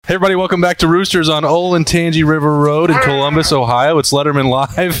Hey everybody, welcome back to Roosters on Olentangy River Road in Columbus, Ohio. It's Lettermen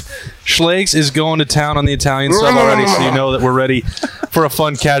Live. Schlegs is going to town on the Italian sub already, so you know that we're ready for a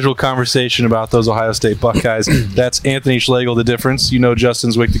fun, casual conversation about those Ohio State Buckeyes. That's Anthony Schlegel, the difference. You know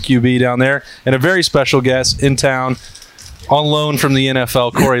Justin Zwick, the QB down there. And a very special guest in town, on loan from the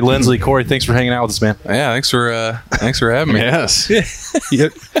NFL, Corey Linsley. Corey, thanks for hanging out with us, man. Yeah, thanks for having me. Yes.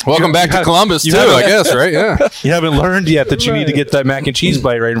 Welcome back to Columbus, too, I guess, right? Yeah. You haven't learned yet that you need to get that mac and cheese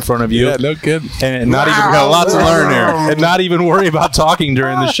bite right in front of you. Yeah, no kidding. And not even got a lot to learn here. And not even worry about talking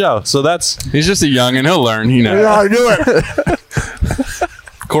during the show. So that's... He's just a young and he'll learn, you know. You know how to do it.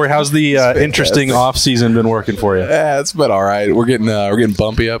 Corey, how's the interesting off season been working for you? Yeah, it's been all right. We're getting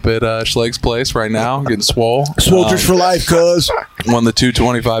bumpy up at Schleg's place right now. Getting swole. Swolters for life, cuz. Won the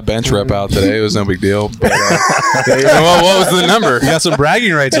 225 bench rep out today. It was no big deal. But, what was the number? You got some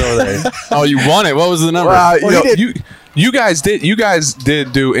bragging rights over there. Oh, you won it. What was the number? You guys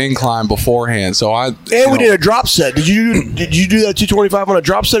did do incline beforehand, so we did a drop set. Did you do that 225 on a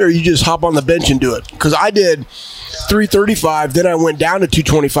drop set, or you just hop on the bench and do it? Because I did 335, then I went down to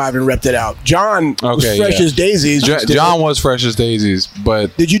 225 and repped it out. John was fresh as daisies. John was fresh as daisies,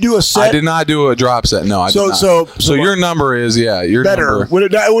 but did you do a set? I did not do a drop set. No, I did not. So your number is your better. Number.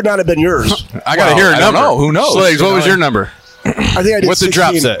 It would not have been yours. I got to hear a number. I don't know. Who knows? Schlegs, what was your number? I think I did. What's 16, the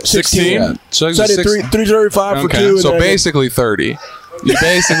drop set? 16. Yeah. So I did 335 for two. So basically 30. You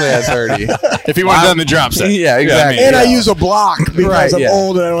basically had 30. If you would have done the drop set. Yeah, exactly. And I use a block because I'm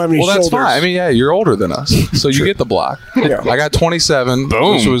old and I don't have any shoulders. Well, that's fine. I mean, you're older than us, so you get the block. Yeah. I got 27,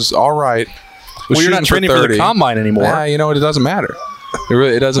 which was all right. Well, you're not training for the combine anymore. Yeah, you know what? It doesn't matter.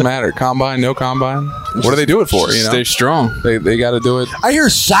 It doesn't matter. Combine, no combine. What do they do it for? You know? Stay strong. They got to do it. I hear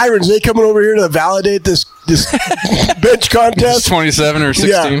sirens. They coming over here to validate this bench contest. 27 or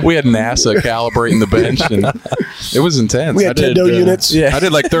 16. Yeah. We had NASA calibrating the bench, and it was intense. We had Tendo units. I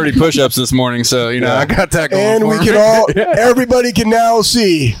did like 30 push-ups this morning, so I got that going. And we can everybody can now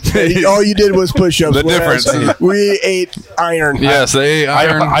see that all you did was push-ups. The difference. We ate iron. Yes, they ate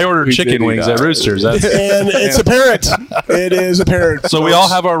iron. I ordered chicken wings at Roosters. And it's apparent. It is apparent. So we all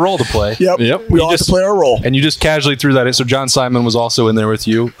have our role to play. Yep. We all have to play our role. And you just casually threw that in. So John Simon was also in there with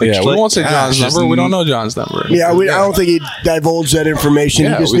you. We won't say John's number. We don't know John's number. Yeah, I don't think he divulged that information.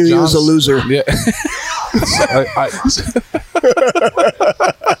 He just knew he was a loser. Yeah.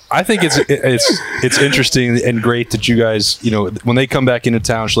 I think it's interesting and great that you guys, when they come back into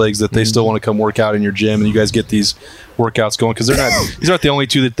town, Schlegs, that they still want to come work out in your gym, and you guess get these workouts going, because these aren't the only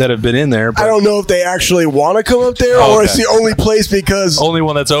two that have been in there. But I don't know if they actually want to come up there, or it's the only place because only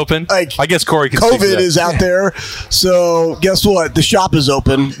one that's open. I guess Corey can COVID is out there, so guess what? The shop is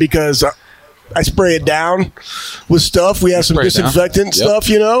open because I spray it down with stuff. We have some disinfectant stuff,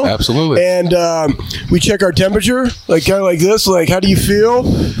 Absolutely. And we check our temperature, kind of like this. Like, how do you feel?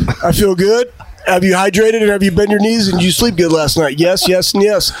 I feel good. Have you hydrated and have you bent your knees and did you sleep good last night? Yes, yes, and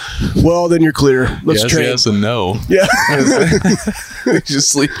yes. Well, then you're clear. Let's train. Yes, and no. Yeah. You just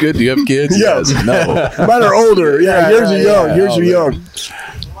sleep good. Do you have kids? Yeah. Yes, no. Mine are older. Yeah, yours are young. Yours are young.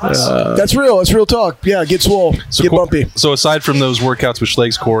 That's real. That's real talk. Yeah, get swole. Get bumpy. So aside from those workouts with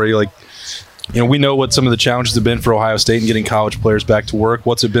Schlegs, Corey, we know what some of the challenges have been for Ohio State in getting college players back to work.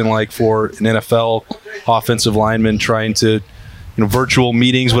 What's it been like for an NFL offensive lineman trying to, virtual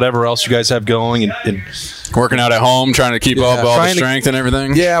meetings, whatever else you guys have going, and working out at home, trying to keep up all the strength and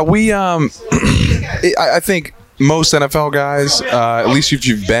everything? Yeah, we I think most NFL guys, at least if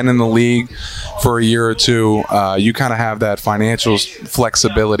you've been in the league for a year or two, you kind of have that financial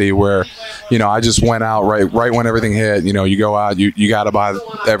flexibility where, I just went out right when everything hit. You go out, you got to buy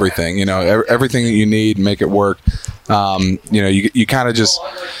everything, everything that you need, make it work. You kind of just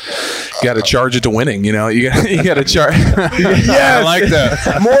got to charge it to winning. You got to charge. Yeah, I like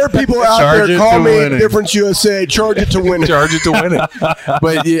that. More people out there call me Difference USA. Charge it to winning. Charge it to winning.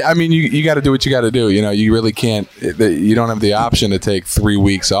 But you got to do what you got to do. You really can't. You don't have the option to take 3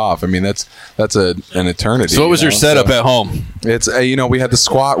 weeks off. I mean, that's an eternity. So what was your setup at home? It's we had the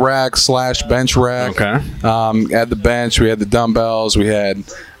squat rack / bench rack. Okay. At the bench, we had the dumbbells. We had.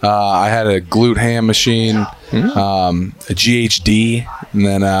 I had a glute ham machine, a GHD, and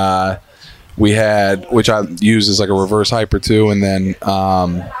then we had, which I use as like a reverse hyper too, and then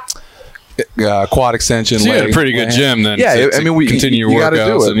quad extension. So you had a pretty good gym then. Yeah, we continue your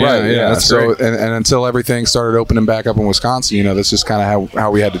workouts. Do it, right? Yeah, that's great. And until everything started opening back up in Wisconsin, that's just kind of how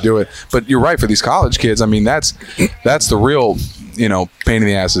we had to do it. But you're right, for these college kids, that's the real pain in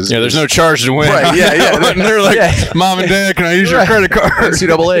the asses. Yeah, there's no charge to win. Right, yeah. They're like, Mom and Dad, can I use your credit card?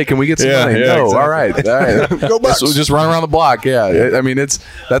 NCAA, can we get some money? No, exactly. all right. Go Bucks. So just run around the block. Yeah, I mean that's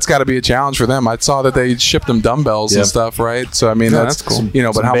got to be a challenge for them. I saw that they shipped them dumbbells and stuff, right? So I mean that's cool.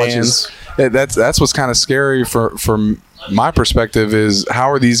 But Some how bands. much is that's what's kind of scary from my perspective is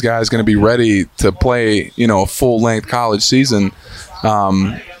how are these guys going to be ready to play a full length college season?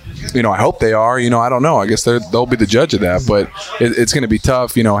 I hope they are. I don't know. I guess they'll be the judge of that. But it's going to be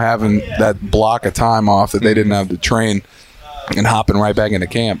tough, having that block of time off that they didn't have to train and hopping right back into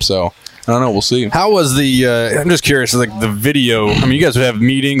camp. So I don't know. We'll see. How was the? I'm just curious. Like the video. I mean, you guys would have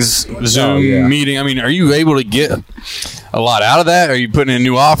meetings, Zoom meeting. I mean, are you able to get a lot out of that? Are you putting in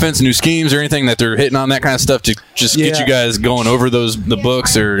new offense, new schemes, or anything that they're hitting on that kind of stuff to just get you guys going over the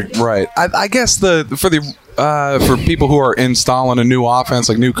books? Or right. I guess for people who are installing a new offense,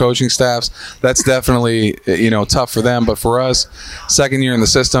 like new coaching staffs, that's definitely tough for them. But for us, second year in the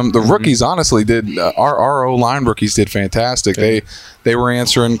system, the rookies honestly did. Our O-line rookies did fantastic. Okay. They were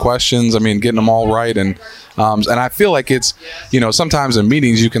answering questions. I mean, getting them all right, and I feel like it's sometimes in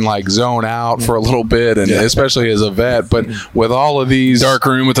meetings you can like zone out for a little bit, and especially as a vet. But with all of these dark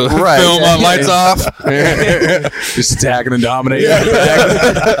room with the film on, lights off, just attacking and dominating.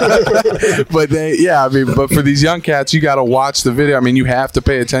 But for these young cats, you got to watch the video. I mean, you have to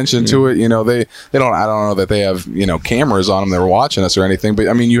pay attention to it. They don't. I don't know that they have cameras on them that were watching us or anything. But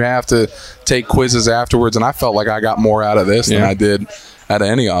I mean, you have to take quizzes afterwards, and I felt like I got more out of this than I did out of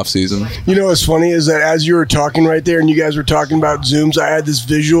any off season. What's funny is that as you were talking right there and you guys were talking about Zooms, I had this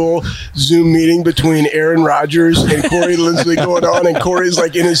visual Zoom meeting between Aaron Rodgers and Corey Linsley going on, and Corey's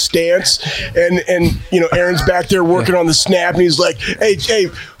like in his stance, and Aaron's back there working on the snap, and he's like, hey,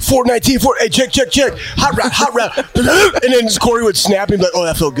 419, hey, check, hot route, and then Corey would snap, and he'd be like, oh,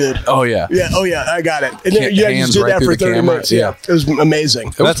 that felt good. Oh yeah, I got it. And then you just did that for 30 minutes. Yeah, it was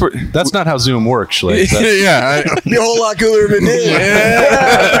amazing. That's not how Zoom works, Schley. Be a whole lot cooler if it did.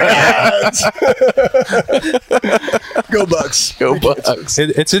 Go Bucks. Go Bucks.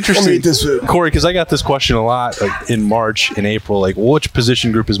 It's interesting, Corey, because I got this question a lot in March and April, like which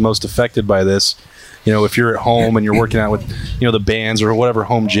position group is most affected by this? If you're at home and you're working out with the bands or whatever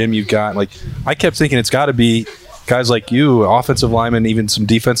home gym you've got, like I kept thinking it's got to be guys like you, offensive linemen, even some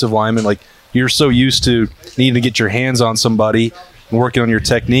defensive linemen. Like you're so used to needing to get your hands on somebody and working on your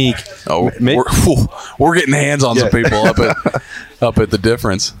technique. We're getting hands on some people up at the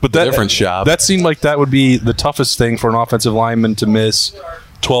difference shop. That seemed like that would be the toughest thing for an offensive lineman to miss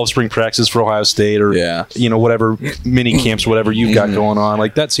 12 spring practices for Ohio State or whatever mini camps, whatever you've got going on.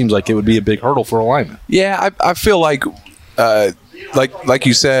 Like that seems like it would be a big hurdle for a lineman. Yeah, I feel like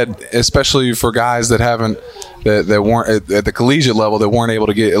you said, especially for guys that weren't at the collegiate level, that weren't able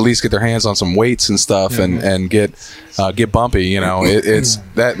to at least get their hands on some weights and stuff and get bumpy. It's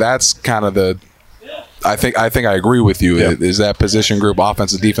that's kind of the. I think I agree with you. Yep. Is that position group,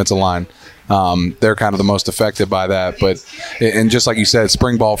 offensive, defensive line? They're kind of the most affected by that. But and just like you said,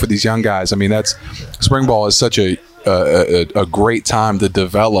 spring ball for these young guys. I mean, spring ball is such a great time to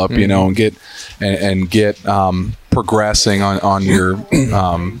develop, and get progressing on your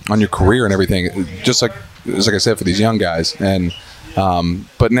career and everything. Just like I said, for these young guys. And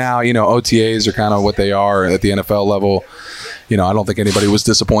but now OTAs are kind of what they are at the NFL level. I don't think anybody was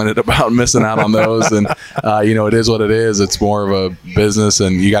disappointed about missing out on those. And, it is what it is. It's more of a business,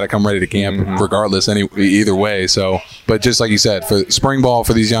 and you got to come ready to camp regardless, either way. So, but just like you said, for spring ball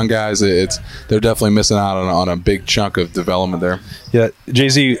for these young guys, they're definitely missing out on a big chunk of development there. Yeah,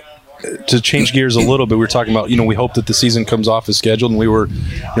 Jay-Z, to change gears a little bit, we were talking about, we hope that the season comes off as scheduled, and we were,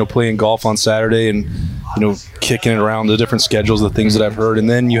 playing golf on Saturday and, kicking it around the different schedules, the things that I've heard. And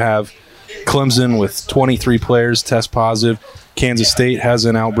then you have Clemson with 23 players test positive. Kansas State has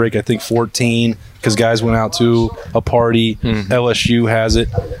an outbreak, I think 14, because guys went out to a party. LSU has it.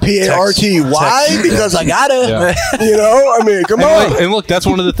 P-A-R-T. Why? Because I gotta. I mean, come on. And look, that's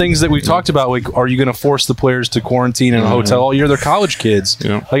one of the things that we've talked about. Like, are you going to force the players to quarantine in a hotel all year? They're college kids.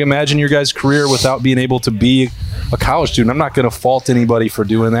 Yeah. Like, imagine your guys' career without being able to be a college student. I'm not going to fault anybody for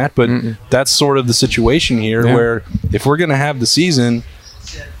doing that, but that's sort of the situation here where if we're going to have the season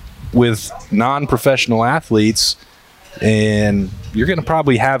with non-professional athletes, and you're going to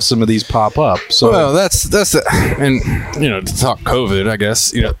probably have some of these pop up. So, well, that's and to talk COVID, I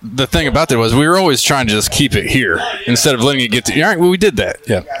guess the thing about that was we were always trying to just keep it here instead of letting it get to. All right, well, we did that.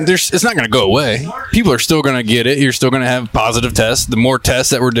 Yeah, it's not going to go away. People are still going to get it. You're still going to have positive tests. The more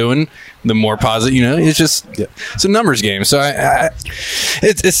tests that we're doing, the more positive. It's just it's a numbers game. So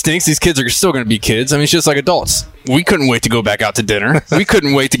it stinks. These kids are still going to be kids. I mean, it's just like adults. we couldn't wait to go back out to dinner. We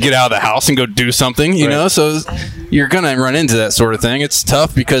couldn't wait to get out of the house and go do something, you know? So you're going to run into that sort of thing. It's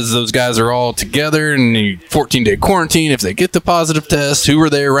tough because those guys are all together and 14-day quarantine. If they get the positive test, who were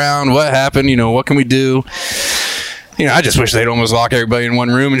they around? What happened? You know, what can we do? You know, I just wish they'd almost lock everybody in one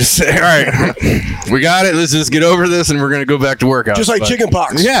room and just say, all right, we got it. Let's just get over this and we're going to go back to workout. Just like chicken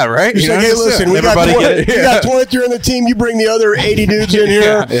pox. Yeah, right? Just like, hey, listen, we got 23 on the team. You bring the other 80 dudes in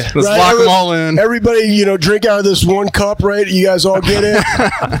here. Let's lock them all in. Everybody, you know, drink out of this one cup, right? You guys all get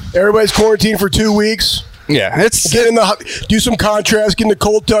it. Everybody's quarantined for 2 weeks. Yeah, do some contrast, get in the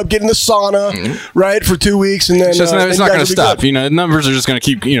cold tub, get in the sauna, right, for 2 weeks, and then it's not going to stop. Good. You know, the numbers are just going to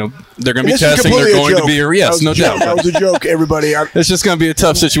keep. You know, they're going to be testing. They're going to be no doubt. That was a joke, everybody. It's just going to be a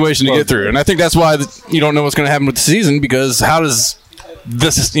tough situation to get through, and I think that's why you don't know what's going to happen with the season because how does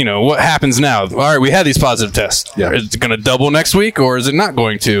this, you know, what happens now? All right, we had these positive tests. Yeah. Is it going to double next week, or is it not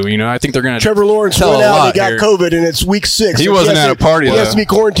going to? You know, I think they're going to. Trevor Lawrence went out and he got COVID, and it's week 6. He wasn't at a party. He has to be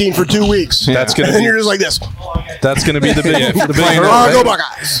quarantined for 2 weeks. Yeah. That's going to. And you're just like this. That's going to be the big. The big go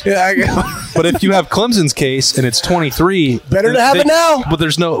Buckeyes. Yeah. But if you have Clemson's case and it's 23, better to have it now. But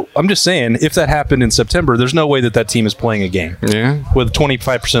there's no. I'm just saying, if that happened in September, there's no way that team is playing a game. Yeah. With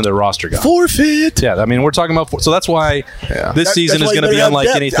 25% of their roster gone. Forfeit. Yeah. I mean, we're talking about. So that's why this season is going to be unlike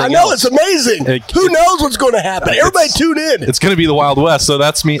anything. I know, it's amazing. Who knows what's going to happen? Everybody tune in. It's going to be the Wild West, so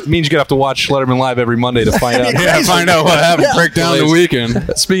that means you're going to have to watch Lettermen Live every Monday to find out. Find out what happened. Yeah. Break down the weekend.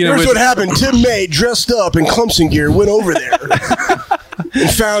 Here's what happened. Tim May, dressed up in Clemson gear, went over there and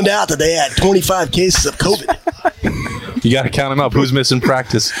found out that they had 25 cases of COVID. You got to count him up. Who's missing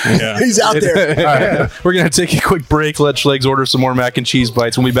practice? Yeah. He's out there. All right. We're going to take a quick break. Let Schlegs order some more mac and cheese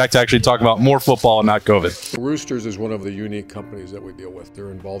bites. We'll be back to actually talk about more football and not COVID. Roosters is one of the unique companies that we deal with.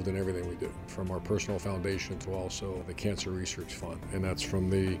 They're involved in everything we do, from our personal foundation to also the Cancer Research Fund. And that's from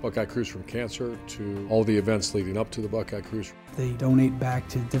the Buckeye Cruise from Cancer to all the events leading up to the Buckeye Cruise. They donate back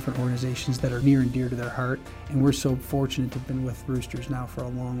to different organizations that are near and dear to their heart. And we're so fortunate to have been with Roosters now for a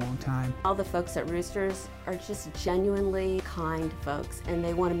long, long time. All the folks at Roosters are just genuinely kind folks, and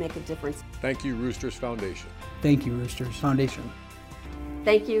they want to make a difference. Thank you, Roosters Foundation. Thank you, Roosters Foundation.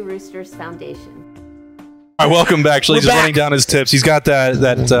 Thank you, Roosters Foundation. All right, welcome back. He's running down his tips. He's got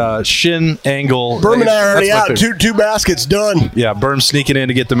that shin angle. Berm and I are already out. Two baskets done. Yeah, Berm's sneaking in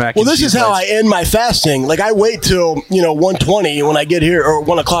to get the mac and cheese. Well, this is how I end my fasting. Like, I wait till 1:20 when I get here, or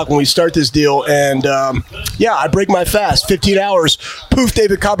 1 o'clock when we start this deal, and I break my fast. 15 hours. Poof,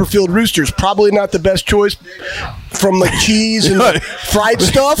 David Copperfield Roosters. Probably not the best choice from like cheese and fried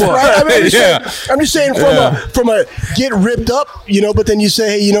stuff. Right? I mean, I'm just saying from a get ripped up, but then you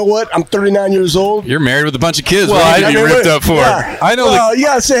say, hey, you know what? I'm 39 years old. You're married with a bunch of kids. What are you ripped up for? Yeah. I know. You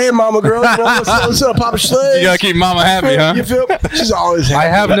gotta say, hey, mama girl. What's up, Papa Schlegs? You gotta keep mama happy, huh? You feel? She's always happy. I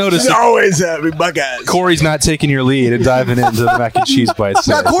have noticed. She's always happy. Buckeyes. Corey's not taking your lead and diving into the mac and cheese bites.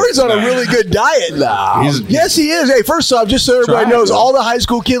 Now, Corey's on a really good diet. Yes, he is. Hey, first off, just so everybody knows, all the high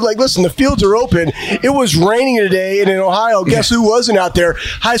school kids, like, listen, the fields are open. It was raining today, and in Ohio, guess who wasn't out there?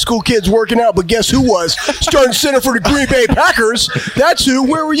 High school kids working out, but guess who was? Starting center for the Green Bay Packers. That's who.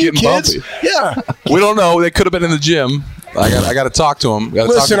 Where were you, kids? Bumpy. Yeah. We don't know. They could have been in the gym. I got to talk to him.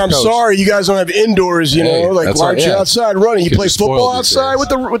 Listen, I'm sorry you guys don't have indoors. Why aren't you outside running? You play football outside with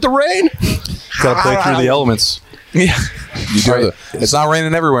the rain. Got to play through the elements. Yeah, you do. It's not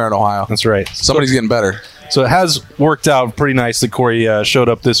raining everywhere in Ohio. That's right. Somebody's getting better. So it has worked out pretty nice that Corey showed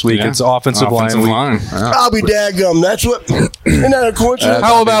up this week. Yeah. It's offensive line. Yeah. I'll be daggum. That's what. Isn't that a coincidence?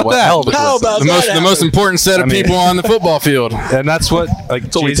 How about that? How about the most important set of people on the football field, and that's what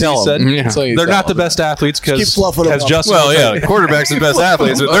Jay-Z said. Yeah. They're not the best athletes because Justin. Well, yeah, quarterbacks are the best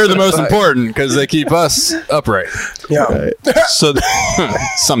athletes, but they're the most important because they keep us upright. Yeah. Right. So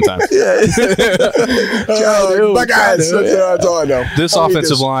sometimes. Buckeyes. That's all I know. This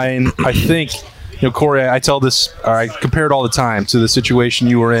offensive line, I think. Corey, I tell this, or I compare it all the time to the situation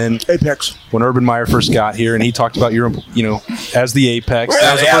you were in. Apex. When Urban Meyer first got here, and he talked about your, as the Apex.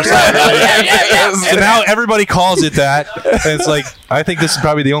 That was the first time. So now everybody calls it that. And it's like, I think this is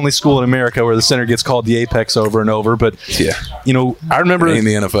probably the only school in America where the center gets called the Apex over and over. But, I remember. In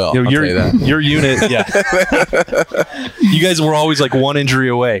the NFL. Your unit, you guys were always like one injury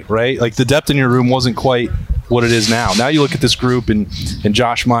away, right? Like the depth in your room wasn't quite what it is now. Now you look at this group and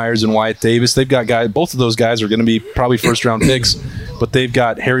Josh Myers and Wyatt Davis. They've got guys. Both of those guys are going to be probably first-round picks, but they've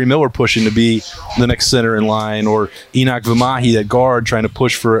got Harry Miller pushing to be the next center in line, or Enoch Vimahi at guard trying to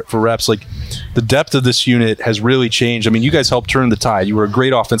push for reps. Like the depth of this unit has really changed. I mean, you guys helped turn the tide. You were a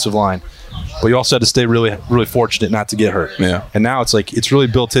great offensive line, but you also had to stay really, really fortunate not to get hurt. Yeah. And now it's like it's really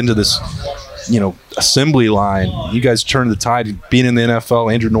built into this assembly line. You guys turned the tide, being in the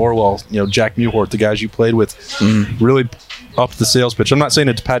NFL. Andrew Norwell, Jack Mewhort, the guys you played with, really upped the sales pitch. I'm not saying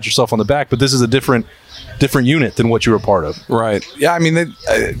it to pat yourself on the back, but this is a different unit than what you were part of. Right. Yeah, I mean,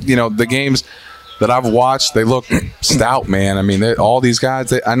 the games that I've watched, they look stout, man. I mean, all these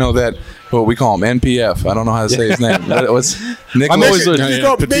guys, I know that, what we call him, NPF. I don't know how to say his name. What's Nick? I'm always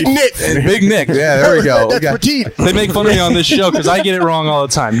Big Nick. Big Nick. Yeah, there we go. That's Petite. They make fun of me on this show because I get it wrong all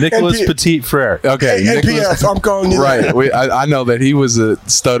the time. Nicholas Petit Frere. Okay. NPF, I'm calling you right. I know that he was a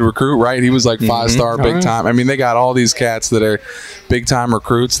stud recruit, right? He was like 5-star, big time. I mean, they got all these cats that are big time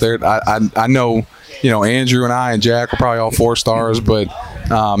recruits. I know, Andrew and I and Jack were probably all 4 stars, but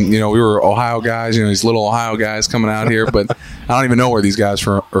we were Ohio guys, these little Ohio guys coming out here, but I don't even know where these guys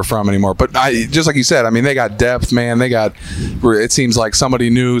are from anymore. But just like you said, I mean, they got depth, man. It seems like some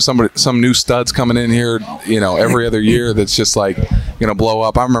new studs coming in here, every other year that's just like going to blow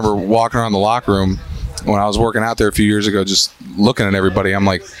up. I remember walking around the locker room when I was working out there a few years ago, just looking at everybody. I'm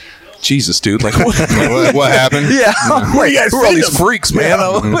like, Jesus, dude! Like, what happened? Yeah, who are all these freaks, man?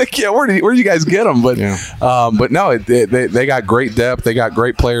 I'm like, where did you guys get them? But but no, they got great depth. They got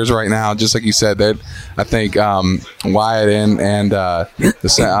great players right now. Just like you said, that I think Wyatt and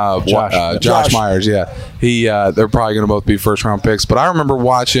Josh Myers. Yeah, they're probably going to both be first round picks. But I remember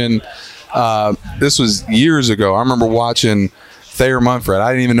watching. This was years ago. I remember watching Thayer Munford.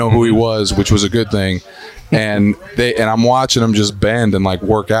 I didn't even know who he was, which was a good thing. And I'm watching him just bend and like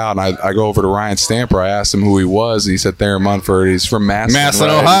work out. And I go over to Ryan Stamper. I asked him who he was. And he said Thayer Munford. He's from Massillon,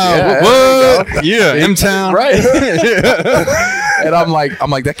 Ohio. What? Yeah, M-Town. Right. And I'm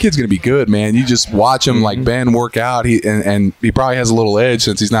like, that kid's gonna be good, man. You just watch him like bend, work out. He probably has a little edge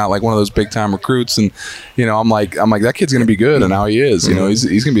since he's not like one of those big time recruits. And I'm like that kid's gonna be good. And now he is.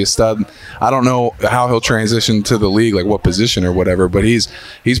 He's gonna be a stud. I don't know how he'll transition to the league, like what position or whatever. But he's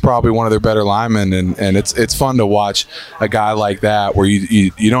probably one of their better linemen. And it's fun to watch a guy like that where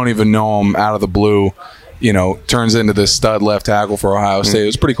you don't even know him out of the blue, turns into this stud left tackle for Ohio State. It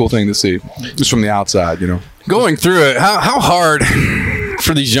was a pretty cool thing to see just from the outside, Going through it, how hard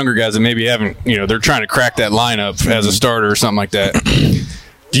for these younger guys that maybe haven't, they're trying to crack that lineup as a starter or something like that.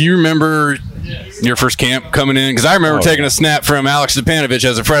 Do you remember your first camp coming in? Because I remember taking a snap from Alex Stepanovich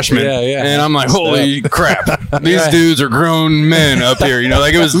as a freshman, and I'm like, holy crap, these dudes are grown men up here.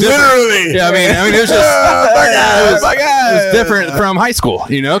 Like it was different. Literally. Yeah, I mean, it was just it was different from high school,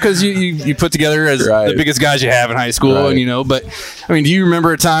 because you put together as the biggest guys you have in high school, and but I mean, do you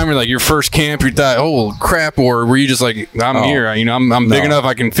remember a time where like your first camp you thought, oh crap, or were you just like, I'm here, I'm big enough,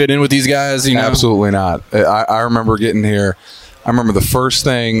 I can fit in with these guys? Absolutely not. I remember getting here. I remember the first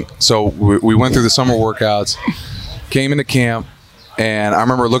thing, so we went through the summer workouts, came into camp, and I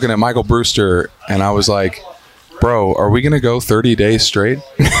remember looking at Michael Brewster, and I was like, bro, are we going to go 30 days straight?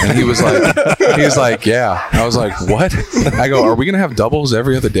 And he was like, yeah. I was like, what? I go, are we going to have doubles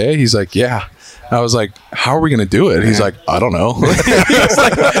every other day? He's like, yeah. I was like, how are we going to do it? He's like, I don't know.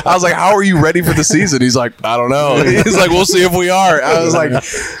 I was like, how are you ready for the season? He's like, I don't know. He's like, we'll see if we are. I was like,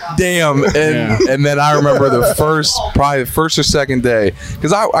 damn. And then I remember probably the first or second day,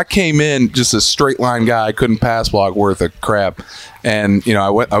 because I came in just a straight line guy. I couldn't pass block worth of crap. And, I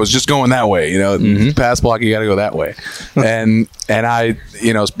was just going that way, pass block, you got to go that way. And I,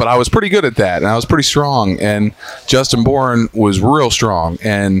 but I was pretty good at that. And I was pretty strong. And Justin Bourne was real strong.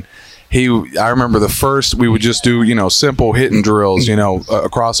 And I remember the first, we would just do, simple hitting drills,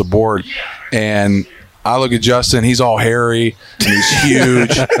 across the board. And I look at Justin, he's all hairy, and he's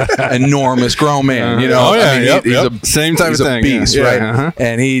huge, enormous grown man, he's same type of thing. He's a beast, right? Uh-huh.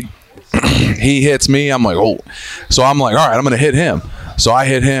 And he hits me, I'm like, oh. So I'm like, all right, I'm going to hit him. So I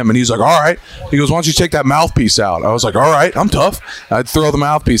hit him, and he's like, all right. He goes, why don't you take that mouthpiece out? I was like, all right, I'm tough. I'd throw the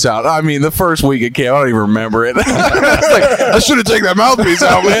mouthpiece out. I mean, the first week at camp, I don't even remember it. I should have taken that mouthpiece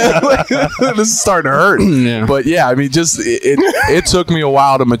out, man. This is starting to hurt. Yeah. But, yeah, I mean, just it took me a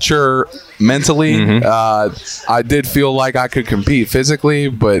while to mature mentally. Mm-hmm. I did feel like I could compete physically,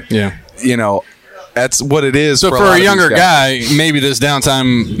 but, that's what it is. So for a younger guy, maybe this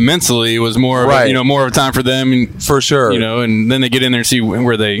downtime mentally was more, more of a time for them, for sure. And then they get in there and see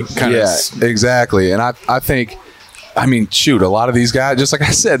where they kind of. Exactly. And I think, I mean, shoot, a lot of these guys, just like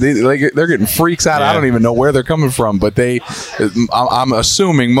I said, they're getting freaks out. I don't even know where they're coming from, but I'm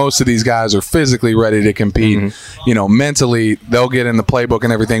assuming most of these guys are physically ready to compete. Mm-hmm. Mentally, they'll get in the playbook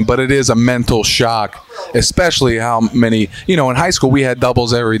and everything, but it is a mental shock, especially how many, in high school we had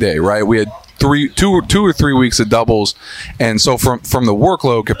doubles every day, right? We had 2 or 3 weeks of doubles, and so from the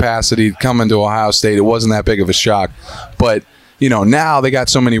workload capacity coming to Ohio State, it wasn't that big of a shock. But now they got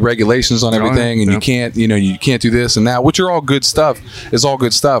so many regulations on everything, and you can't do this and that, which are all good stuff. It's all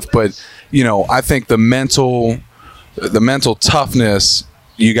good stuff, but I think the mental toughness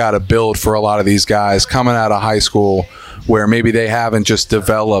you got to build for a lot of these guys coming out of high school, where maybe they haven't just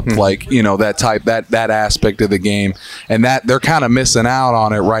developed that aspect of the game, and that they're kind of missing out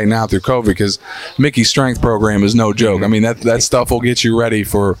on it right now through COVID, because Mickey's strength program is no joke. I mean, that stuff will get you ready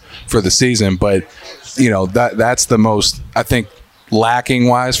for the season, but that's the most, I think, lacking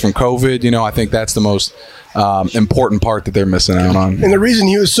wise from COVID. I think that's the most important part that they're missing out on. And the reason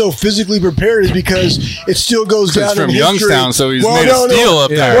he was so physically prepared is because it still goes down from in history. Youngstown, so he's made of steel up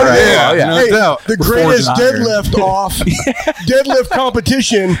there. The greatest deadlift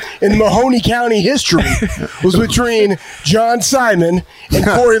competition in Mahoney County history was between John Simon and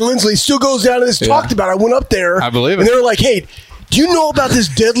Corey Linsley. Still goes down, and it's talked about. I went up there. I believe it. And they were like, hey, do you know about this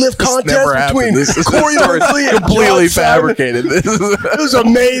deadlift contest between Corey Linsley and completely John Simon? fabricated? It was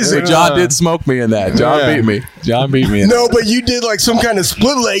amazing. John did smoke me in that. John beat me. No, but you did like some kind of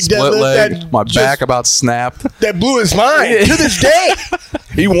split leg deadlift. My back about snapped. That blew his mind to this day.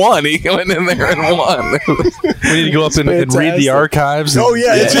 He won. He went in there and won. We need to go up and read the archives.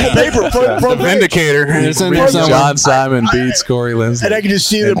 It's in the paper. From Vindicator. It's in there somewhere. John Simon beats Corey Linsley. And I can just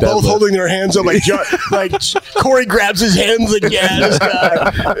see them both holding their hands up like Corey grabs his hands like, this guy.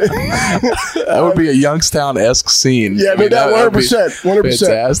 That would be a Youngstown-esque scene. Yeah, that 100%. 100%.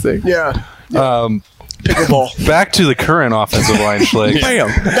 Fantastic. Yeah. Pickleball. Back to the current offensive line, Schleg. Damn.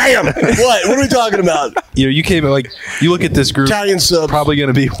 What are we talking about? You came you look at this group. Italian sub. Probably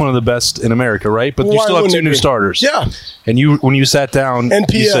going to be one of the best in America, right? But you still have two new starters. Yeah. And when you sat down,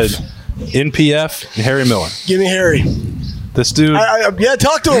 NPF. you said NPF and Harry Miller. Give me Harry. This dude.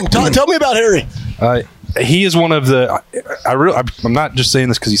 Talk to him. Tell me about Harry. He is one of the. I'm not just saying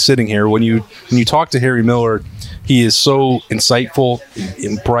this because he's sitting here. When you talk to Harry Miller, he is so insightful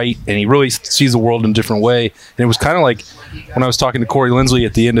and bright, and he really sees the world in a different way. And it was kind of like when I was talking to Corey Linsley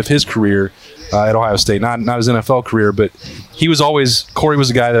at the end of his career at Ohio State, not his NFL career, but Corey was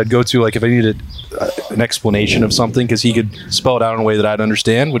a guy that I'd go to if I needed an explanation of something, because he could spell it out in a way that I'd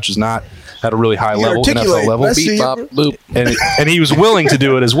understand, which is not at a really high level, NFL level. Beep, bop, boop. And he was willing to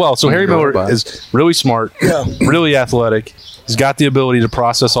do it as well. So Harry Miller is really smart, really athletic. He's got the ability to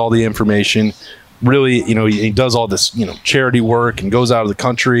process all the information. Really, he does all this, charity work and goes out of the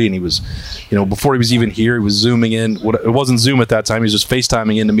country. And he was, before he was even here, he was Zooming in. It wasn't Zoom at that time. He was just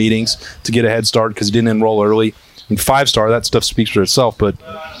FaceTiming into meetings to get a head start because he didn't enroll early. And 5-star, that stuff speaks for itself. But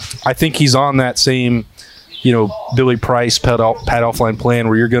I think he's on that same, Billy Price, Pat Elflein plan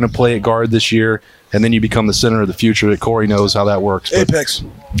where you're going to play at guard this year, and then you become the center of the future. That Corey knows how that works. Apex.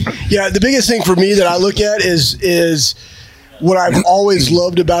 Yeah, the biggest thing for me that I look at is what I've always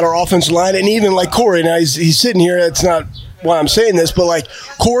loved about our offensive line, and even like Corey, now he's sitting here, that's not why I'm saying this, but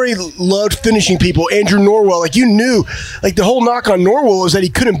Corey loved finishing people. Andrew Norwell, you knew, the whole knock on Norwell is that he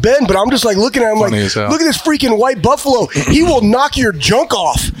couldn't bend, but I'm just looking at him look at this freaking white buffalo. He will knock your junk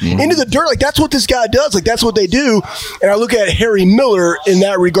off into the dirt. That's what this guy does. That's what they do. And I look at Harry Miller in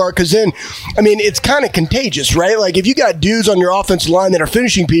that regard, because then, it's kind of contagious, right? If you got dudes on your offensive line that are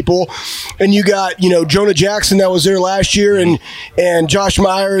finishing people, and you got, Jonah Jackson that was there last year, and Josh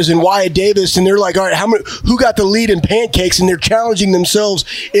Myers and Wyatt Davis, and they're all right, who got the lead in pancakes? And they're challenging themselves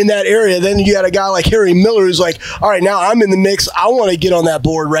in that area. Then you got a guy like Harry Miller who's all right, now I'm in the mix. I want to get on that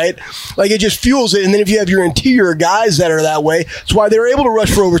board, right? It just fuels it. And then if you have your interior guys that are that way, that's why they were able to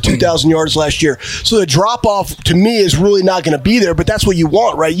rush for over 2,000 yards last year. So the drop-off, to me, is really not going to be there, but that's what you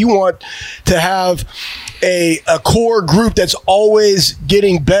want, right? You want to have a core group that's always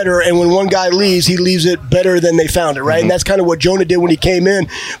getting better, and when one guy leaves, he leaves it better than they found it, right? Mm-hmm. And that's kind of what Jonah did when he came in,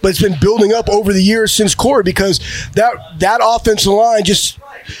 but it's been building up over the years since Corey, because that offensive line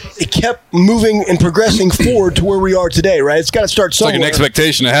it kept moving and progressing forward to where we are today, right? It's got to start somewhere. It's like an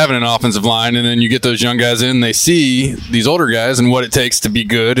expectation of having an offensive line, and then you get those young guys in, they see these older guys and what it takes to be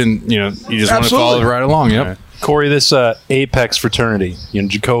good, and you just want to follow right along. Yep. Right. Corey, this Apex fraternity,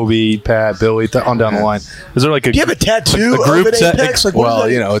 Jacoby, Pat, Billy, on down the line. Is there do you have a tattoo a group of an Apex?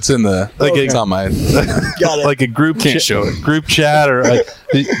 It's in the it's on my got it. A group can't show it. Group chat, or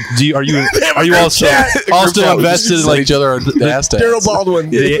are you all still invested in each other Daryl Baldwin,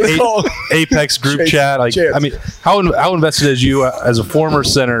 the Apex group chat? How invested as you as a former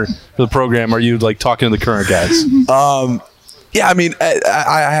center for the program are you talking to the current guys?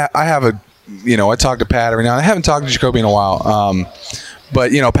 I have a. I talk to Pat every now and then. I haven't talked to Jacoby in a while.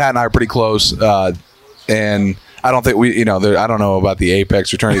 But, Pat and I are pretty close. And I don't think we, you know, I don't know about the Apex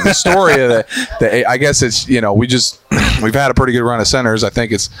fraternity. The story of I guess it's, you know, we've had a pretty good run of centers. I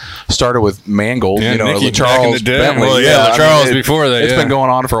think it's started with Mangold, you know, Charles Bentley. Well, Charles before that. It's been going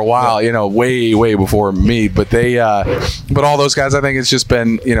on for a while, you know, way before me. But but all those guys, I think it's just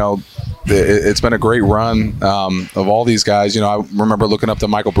been, you know, it's been a great run of all these guys. You know, I remember looking up to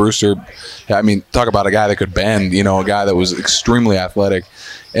Michael Brewster. I mean, talk about a guy that could bend, you know, a guy that was extremely athletic.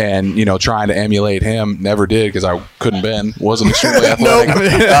 And, you know, trying to emulate him, never did because I couldn't bend, wasn't extremely athletic.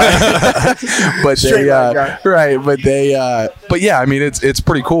 But yeah, I mean, it's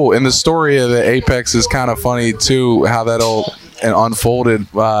pretty cool. And the story of the Apex is kind of funny too, how that all unfolded.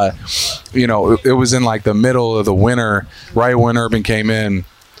 You know, it was in like the middle of the winter, right when Urban came in.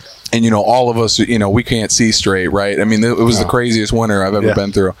 And, you know, all of us, you know, we can't see straight, right? I mean, it was the craziest winter I've ever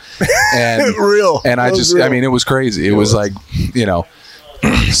been through. And I mean, it was crazy. It was like, you know,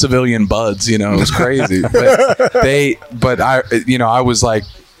 civilian buds, you know, it was crazy. But I was like,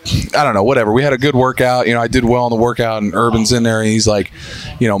 I don't know, whatever. We had a good workout. You know, I did well on the workout, and Urban's in there, and he's like,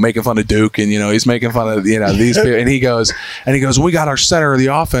 you know, making fun of Duke, and, you know, he's making fun of, you know, these people. And he goes, we got our center of the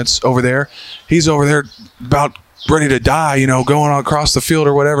offense over there. He's over there about ready to die, you know, going across the field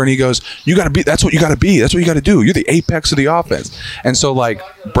or whatever. And he goes, that's what you got to be. That's what you got to do. You're the apex of the offense. And so, like,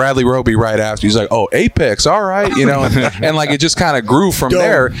 Bradley Roby right after, he's like, oh, apex, all right, you know. And like, it just kind of grew from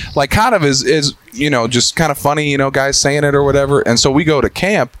there. Like, kind of is, you know, just kind of funny, you know, guys saying it or whatever. And so we go to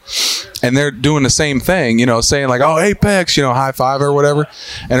camp, and they're doing the same thing, you know, saying like, oh, apex, you know, high five or whatever.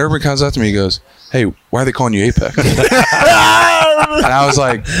 And Urban comes up to me, he goes, hey, why are they calling you Apex? And I was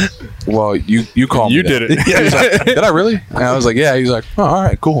like, well, you called me. You did it. He was like, did I really? And I was like, yeah. He's like, oh, all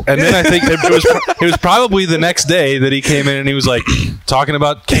right, cool. And then I think it was probably the next day that he came in and he was like talking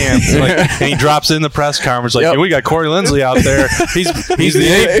about camp, like, and he drops in the press conference like, hey, we got Corey Linsley out there. He's the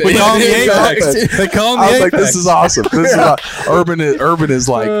Apex. We call him the Apex. They call him the Apex. I was like, this is awesome. Urban is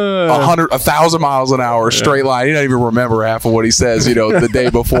like 1,000 miles an hour straight line. He doesn't even remember half of what he says, you know, the day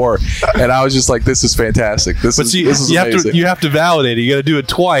before. And I was just like, this is fantastic. This is amazing. You have to validate it. You got to do it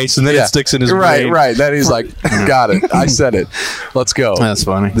twice, and then it sticks in his brain. Right. Then he's like, got it. I said it. Let's go. That's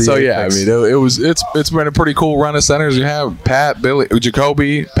funny. So yeah, I mean, it's been a pretty cool run of centers. You have Pat, Billy,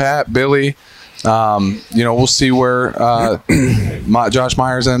 Jacoby, Pat, Billy. You know, we'll see where Josh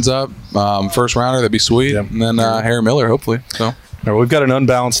Myers ends up. First rounder, that'd be sweet. Yep. And then Harry Miller, hopefully. So. All right, we've got an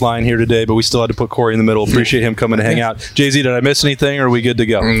unbalanced line here today, but we still had to put Corey in the middle. Appreciate him coming to hang out. Jay-Z, did I miss anything, or are we good to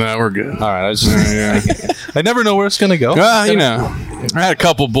go? No, we're good. All right. I never know where it's going to go. You know, I had a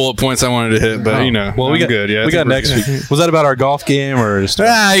couple bullet points I wanted to hit, but, you know, well, we got good. Yeah, we got next week. Was that about our golf game, or just?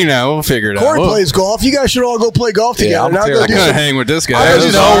 You know, we'll figure it out. Corey plays golf. You guys should all go play golf together. I'm going to hang with this guy.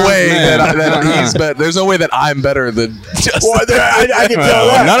 There's no way that he's better. There's no way that I'm better than Justin. Well, I can tell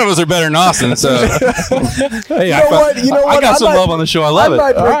that. None of us are better than Austin, so. Hey, I got some love on the show. I love it.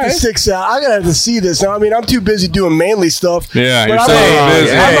 Break the sticks out. I'm gonna have to see this now. I mean, I'm too busy doing manly stuff. Yeah, you're saying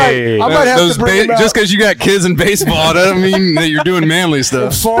busy. I might have to bring him out. Just because you got kids in baseball doesn't mean that you're doing manly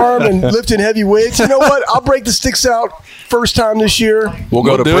stuff. And farm and lifting heavy weights. You know what? I'll break the sticks out first time this year. We'll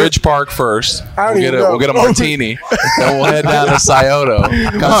go to Bridge Park first. We'll get a martini. Then we'll head down to Scioto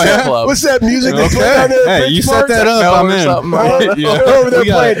Club. What's that music they play down there at Bridge Park? Set that up. I'm in. They're over there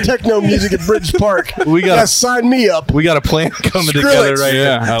playing techno music at Bridge Park. You gotta sign me up. We got a plan coming together right here.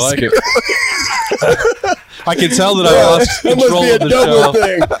 Yeah, I like it. I can tell that I lost control of the show. That must be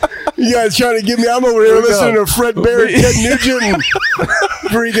a double thing. You guys trying to get me? I'm over here listening to Fred Barrett, Ted Nugent, and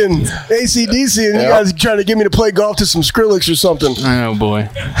freaking AC/DC, and you guys trying to get me to play golf to some Skrillex or something. Oh boy,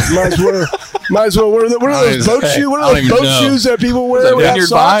 might as well. What are those boat shoes? What are those boat shoes that people wear? Vineyard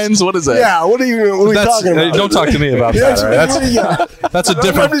Vines? What is that? Yeah, what are we talking about? Don't talk to me about that. Right? That's a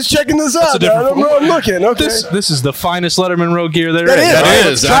different. I'm just checking this out. I'm looking. Okay, this is the finest Letterman Road gear there is. That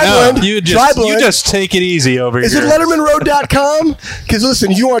is. Tri-blend. You just take it easy over here. Is it LettermanRoad.com? Because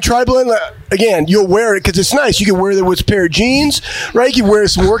listen, if you want to Tri-blend, again, you'll wear it because it's nice. You can wear it with a pair of jeans, right? You can wear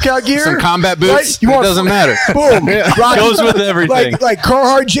some workout gear, some combat boots. Right? It doesn't matter. Boom, goes with everything. Like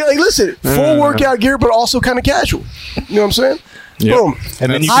Carhartt. Like, listen, full workout gear, but also kind of casual. You know what I'm saying? Yep. Boom.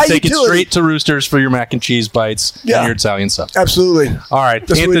 And then you can take it straight to Roosters for your mac and cheese bites and your Italian stuff. Absolutely. All right.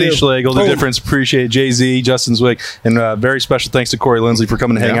 That's Anthony Schlegel, The Difference. Appreciate it. Jay-Z, Justin Zwick, and very special thanks to Corey Linsley for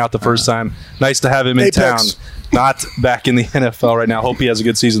coming to hang out the first time. Nice to have him in town. Not back in the NFL right now. Hope he has a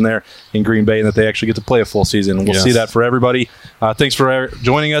good season there in Green Bay and that they actually get to play a full season. And we'll see that for everybody. Thanks for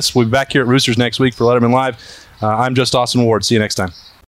joining us. We'll be back here at Roosters next week for Letterman Live. I'm just Austin Ward. See you next time.